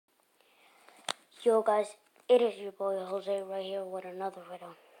Yo guys, it is your boy Jose right here with another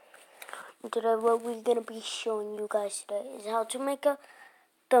video. And today what we're going to be showing you guys today is how to make a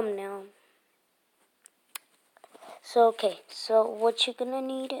thumbnail. So what you're going to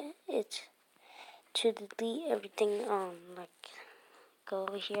need is to delete everything, go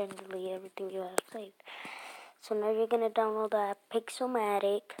over here and delete everything you have saved. So now you're going to download the app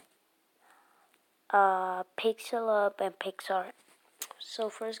Pixelmatic, Pixelup, and PixArt. So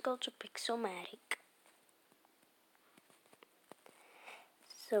first go to Pixelmatic.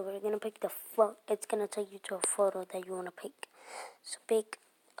 So we're going to pick the photo. It's going to take you to a photo that you want to pick. So pick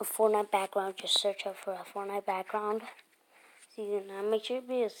a Fortnite background. Just search up for a Fortnite background. So you're going to make sure it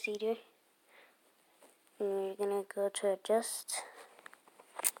be a cedar. And you're going to go to adjust,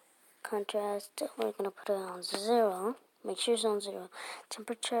 contrast. We're going to put it on 0. Make sure it's on 0.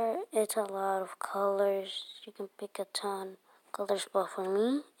 Temperature, it's a lot of colors. You can pick a ton of colors, but for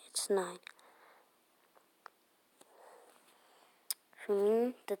me, it's 9. For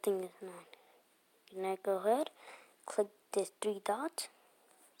me, the thing is 9. Now go ahead, click this 3 dots,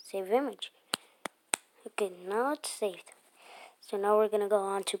 save image. Okay, now it's saved. So now we're gonna go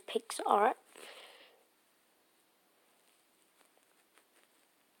on to PixArt.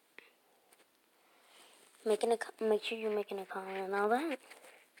 Make sure you're making a comment and all that.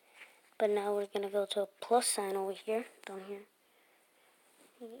 But now we're gonna go to a plus sign over here, down here.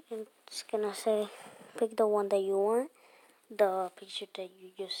 And it's gonna say, pick the one that you want, the picture that you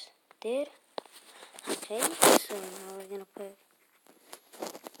just did. Okay, so now we're gonna put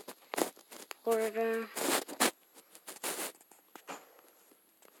border,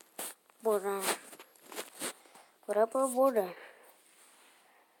 whatever border.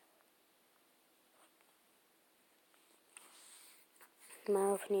 In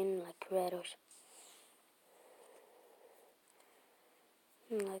my opinion, like red or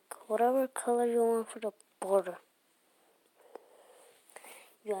like whatever color you want for the border.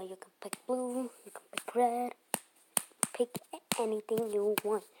 Yeah, you can pick blue, you can pick red, pick anything you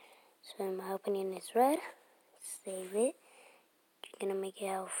want. So in my opinion, it's red. Save it. You're gonna make it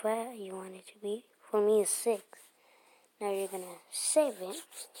how fat you want it to be. For me, it's 6. Now you're gonna save it.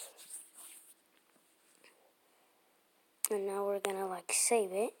 And now we're gonna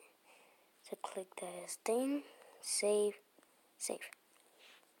save it. So click this thing, save.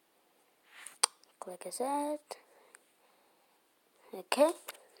 Click as that. Okay.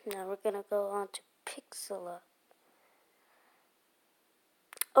 Now we're gonna go on to Pixelup.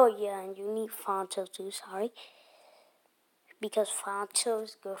 Oh yeah, and you need Fonto too, sorry. Because Fonto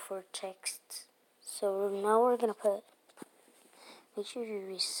is good for text. So now we're gonna make sure you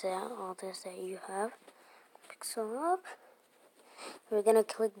reset all this that you have. Pixelup. We're gonna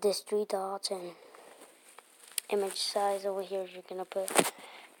click this 3 dots and image size over here. You're gonna put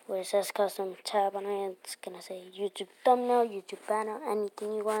where it says custom tab on it. It's gonna say YouTube thumbnail, YouTube banner,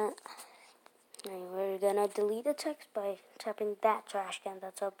 anything you want. And we're gonna delete the text by tapping that trash can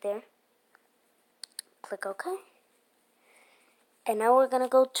that's up there. Click OK. And now we're gonna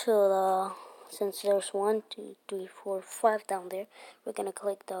go to the, since there's 1, 2, 3, 4, 5 down there, we're gonna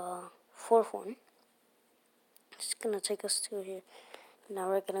click the 4th one. It's gonna take us to here. Now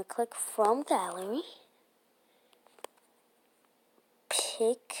we're gonna click from gallery.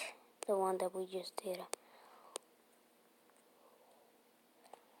 Pick the one that we just did.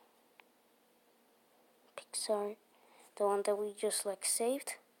 Pixar, the one that we just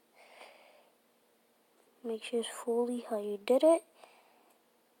saved. Make sure it's fully how you did it.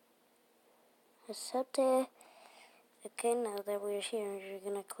 Accept it. Okay, now that we're here, you're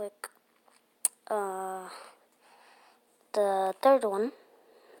gonna click the 3rd one.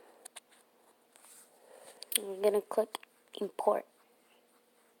 You're gonna click import.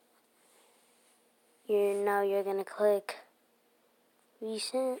 Now you're gonna click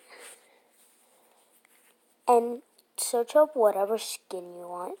recent and search up whatever skin you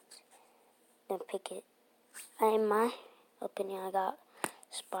want. Then pick it. In my opinion, I got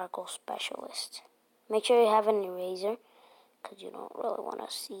Sparkle Specialist. Make sure you have an eraser, because you don't really want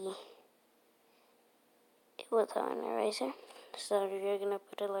to see it without an eraser. So you're going to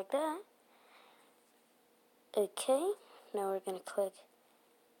put it like that. Okay, now we're going to click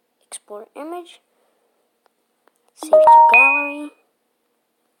export image. Save to gallery.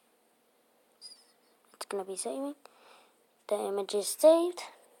 It's going to be saving. The image is saved.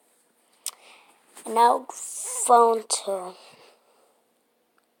 And now Fonto.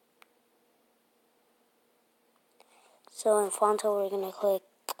 So in Fonto, we're going to click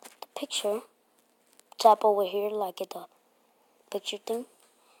the picture. Tap over here like at the picture thing.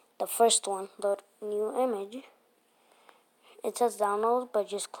 The first one, the new image. It says download, but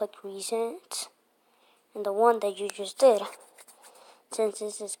just click recent. and the one that you just did. Since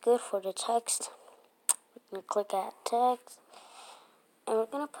this is good for the text, we're going to click Add Text, and we're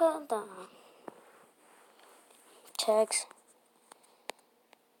going to put the text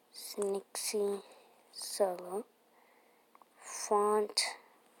Snixie Solo font.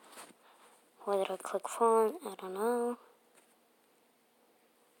 Why did I click font? I don't know.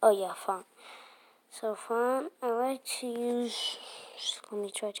 Oh yeah, font. So font, I like to use, let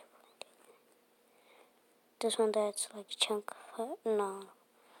me try to, this one that's like a chunk, no,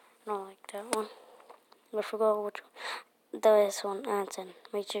 I don't like that one. I forgot which one. This one, Anton.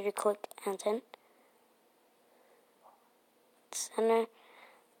 Make sure you click Anton. Center.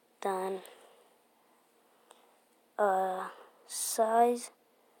 Then, size.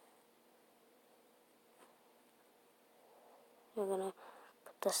 You're gonna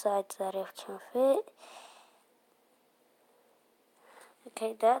put the size that it can fit.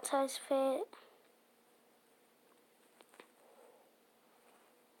 Okay, that size fit.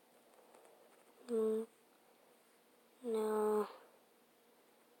 No.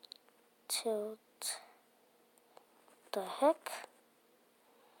 Tilt. The heck?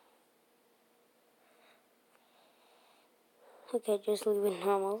 Okay, just leave it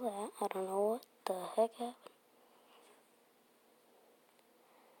normal. I don't know what the heck happened.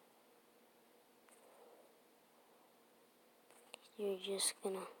 You're just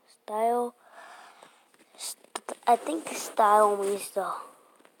gonna style. I think style means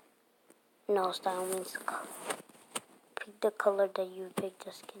no, style means the color. Pick the color that you picked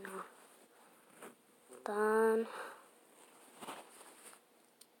the skin on. Done.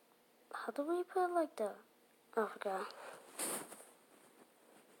 How do we put like the, I forgot.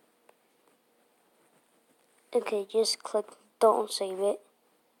 Okay, just click, don't save it.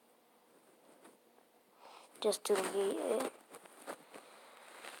 Just delete it.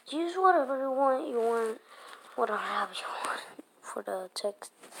 Use whatever you want whatever you want for the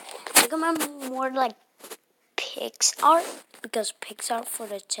text. Recommend more like PixArt, because PixArt for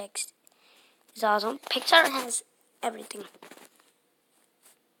the text is awesome. PixArt has everything.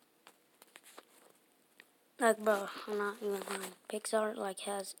 Like, bro, I'm not even lying. PixArt like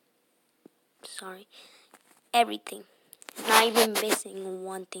has, everything. Not even missing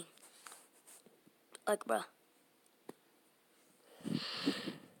one thing. Like, bro.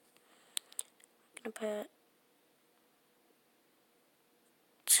 I'm gonna put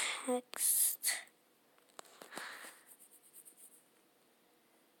text.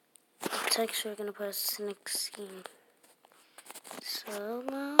 Text, we're gonna put Snixie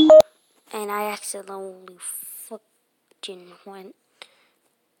Solo. And I accidentally fucking went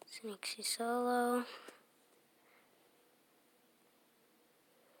Snixie Solo.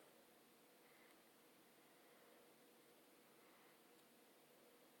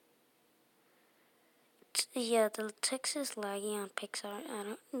 Yeah, the text is laggy on PixArt. I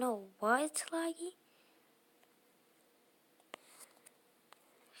don't know why it's laggy.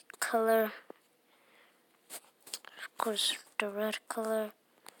 Color. Of course, the red color.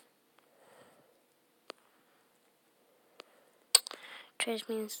 Trace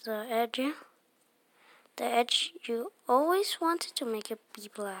means the edge. The edge, you always wanted to make it be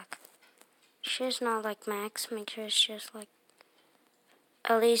black. Sure, it's not like max. Make sure it's just like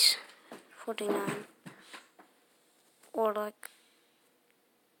at least 49. Or like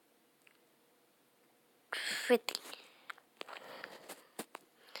 50.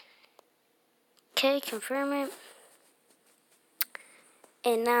 Okay, confirm it.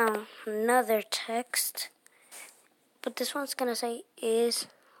 And now another text. But this one's gonna say is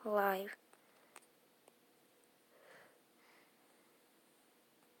live.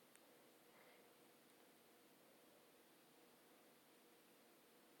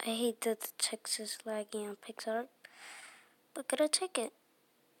 I hate that the text is laggy on PixArt, but gotta take it.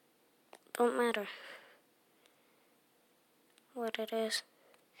 Don't matter what it is.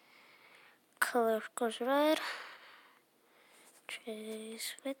 Color, of course, red.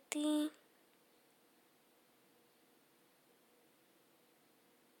 Trace 50.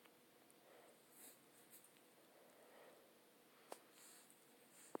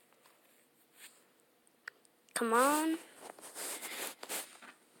 Come on.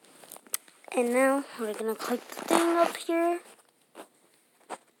 And now we're gonna click the thing up here.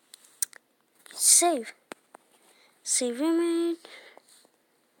 Save. Save image.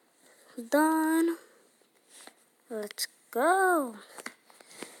 Done. Let's go.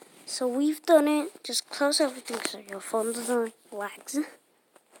 So we've done it. Just close everything so your phone doesn't lag.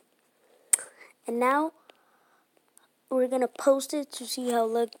 And now we're gonna post it to see how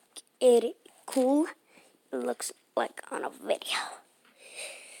cool it looks like on a video.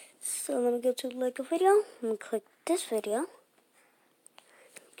 So So let me go to like a video. I'm gonna click this video.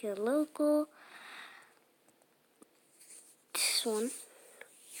 Get local. This one.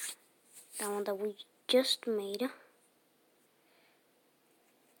 That one that we just made.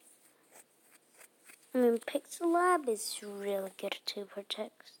 I mean, Pixelab is really good too for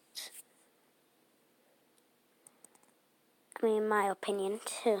text. I mean, in my opinion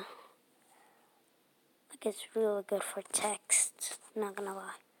too. Like, it's really good for text. Not gonna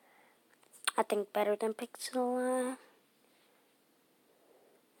lie. I think better than Pixelab.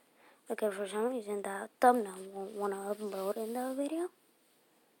 Okay, for some reason that thumbnail won't want to upload in the video.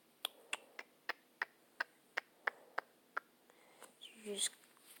 So you just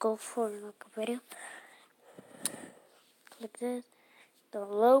go for like a video. Click this. The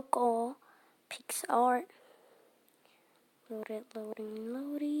local PixArt. Load it,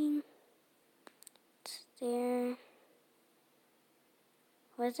 loading. It's there.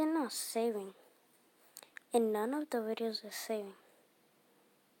 Why is it not saving? And none of the videos is saving.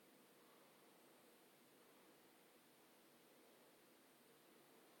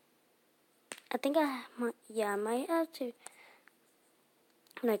 I think I might have to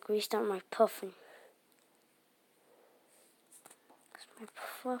like restart my Puffin. Cause my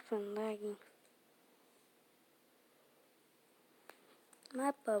Puffin lagging.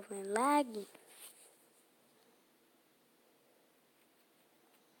 My Puffin lagging.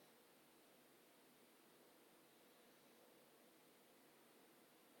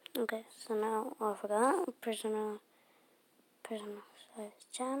 Okay, so now I forgot personal size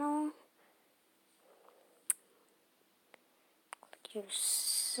channel. Click your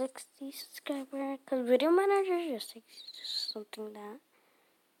 60 subscriber. Cause video manager is just something that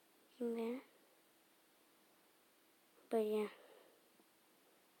in there. But yeah.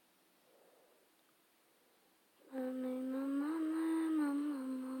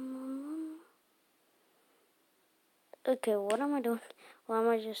 Okay, what am I doing? Why am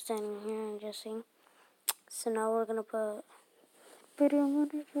I just standing here and just saying? So now we're gonna put video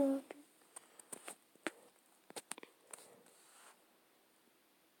manager.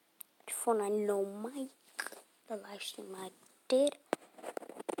 Phone I know mic. The live stream I did.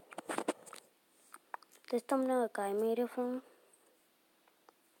 This thumbnail a guy made it for me.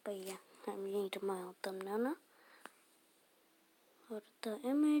 But yeah, I'm using my own thumbnail now. Go to the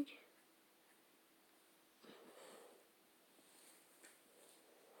image.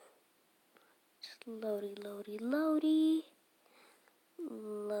 Just loady.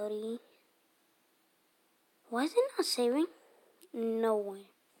 Why is it not saving? No way.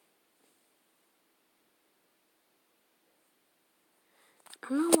 I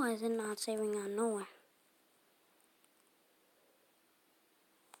don't know why is it not saving on nowhere.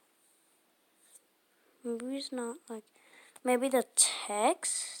 Maybe it's not like, maybe the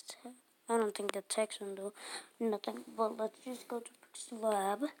text. I don't think the text will do nothing. But let's just go to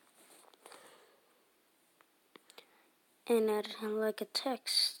Pixelab and add like a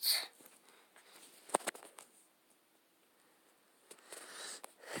text.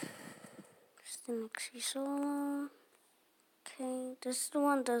 Stinaxy Solo. Okay, this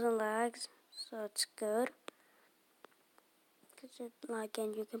one doesn't lag, so it's good. Cause it like,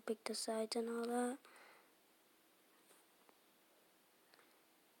 and you can pick the sides and all that.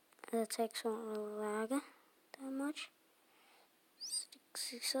 The text won't really lag that much.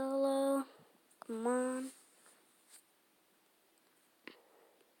 Stinaxy Solo, come on.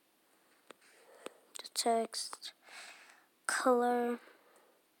 The text, color,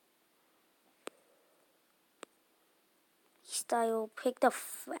 style. Pick the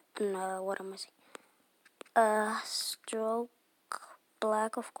no, what am I saying? Stroke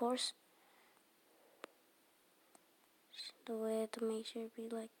black, of course. The way to make sure it be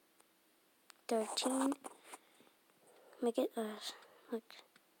like 13. Make it like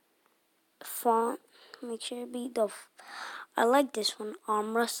font. Make sure it be the. I like this one,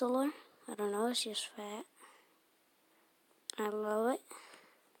 arm wrestler. I don't know, it's just fat. I love it.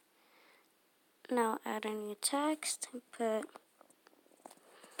 Now add a new text and put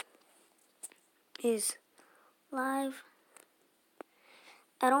is live.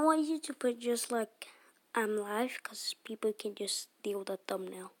 I don't want you to put just like I'm live because people can just steal the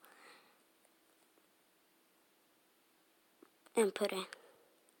thumbnail and put in.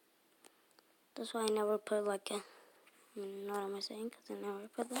 That's why I never put like a, you know what am I saying? Because I never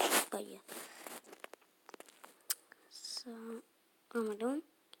put that, but yeah. So, what am I doing?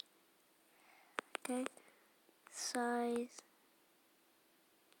 Okay, size,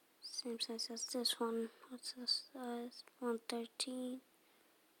 same size as this one. What's the size? 113.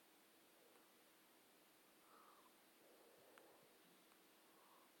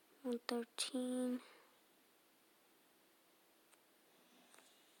 113.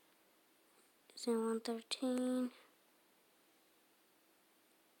 Is it 113?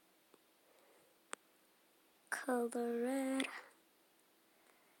 Color red.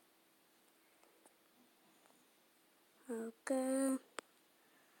 Okay.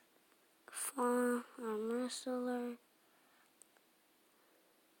 Font, arm wrestler.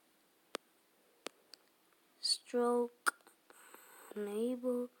 Stroke,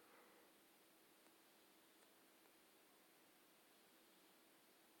 enable.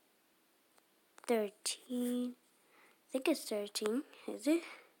 $13. I think it's 13. Is it?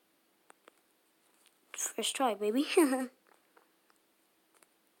 First try, baby.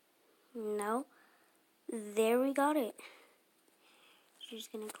 No. There we got it.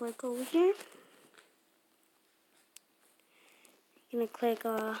 Just gonna click over here. Gonna click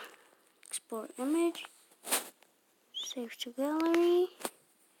export image. Save to gallery.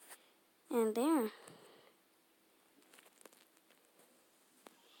 And there.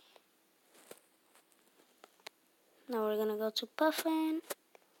 Now we're gonna go to Puffin.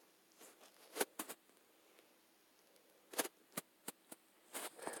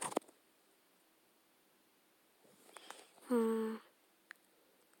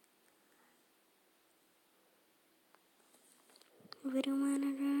 Video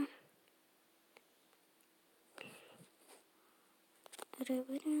manager. Edit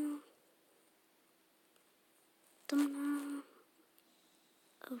video. Thumbnail.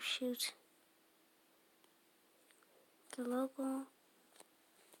 Oh shoot. The logo.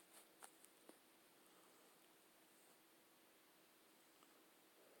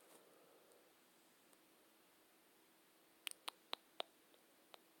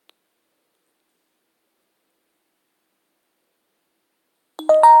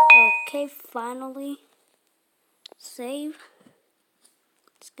 Okay, finally save.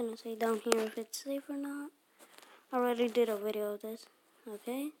 It's gonna say down here if it's safe or not. I already did a video of this.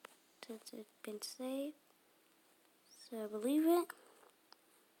 Okay, since it's been saved, so I believe it.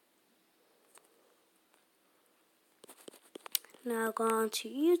 Now go on to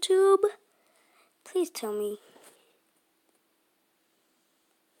YouTube. Please tell me.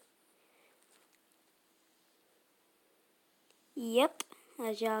 Yep,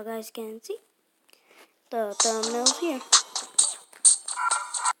 as y'all guys can see, the thumbnail's here.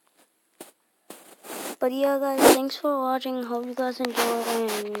 But yeah, guys, thanks for watching. Hope you guys enjoyed,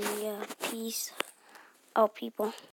 and yeah, peace out, people.